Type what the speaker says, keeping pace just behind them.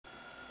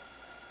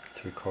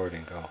It's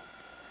recording, go.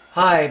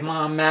 Hi,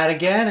 I'm Matt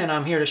again, and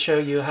I'm here to show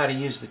you how to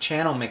use the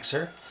channel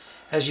mixer.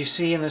 As you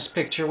see in this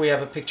picture, we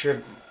have a picture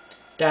of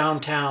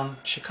downtown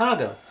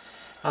Chicago.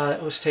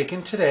 It was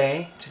taken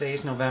today. Today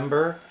is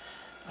November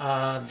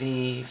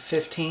the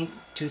 15th,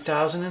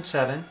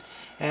 2007,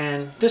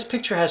 and this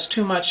picture has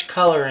too much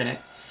color in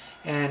it,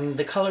 and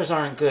the colors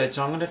aren't good,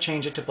 so I'm going to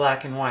change it to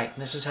black and white.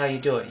 And this is how you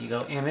do it. You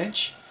go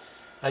Image,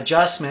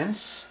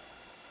 Adjustments,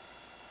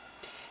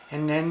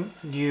 and then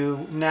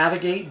you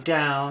navigate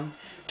down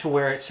to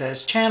where it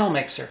says Channel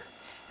Mixer.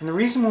 And the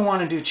reason we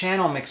want to do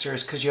Channel Mixer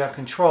is because you have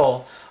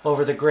control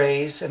over the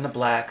grays and the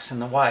blacks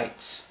and the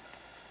whites.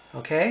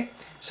 Okay?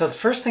 So the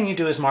first thing you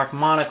do is mark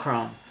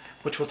Monochrome,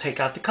 which will take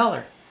out the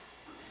color.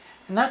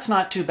 And that's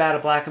not too bad a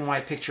black and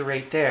white picture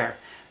right there.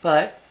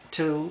 But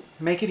to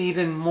make it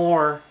even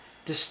more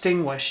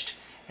distinguished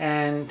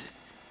and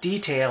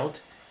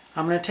detailed,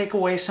 I'm going to take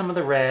away some of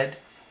the red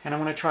and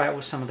I'm going to try it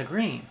with some of the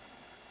green.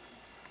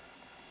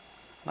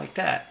 Like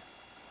that.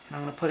 And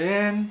I'm going to put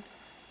in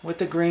with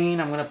the green,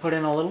 I'm going to put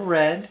in a little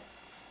red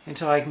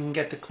until I can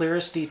get the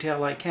clearest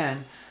detail I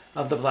can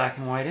of the black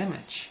and white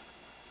image.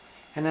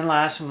 And then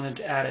last I'm going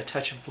to add a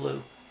touch of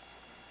blue.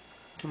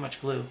 Too much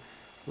blue.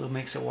 Blue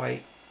makes it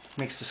white,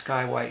 makes the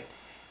sky white.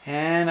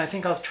 And I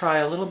think I'll try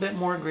a little bit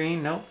more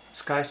green. Nope,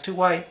 sky's too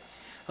white.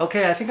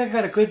 Okay, I think I've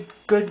got a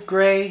good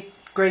gray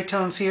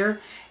tones here,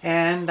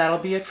 and that'll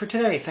be it for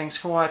today. Thanks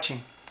for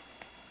watching.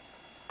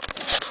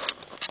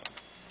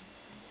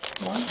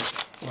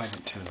 Why did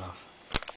it turn off?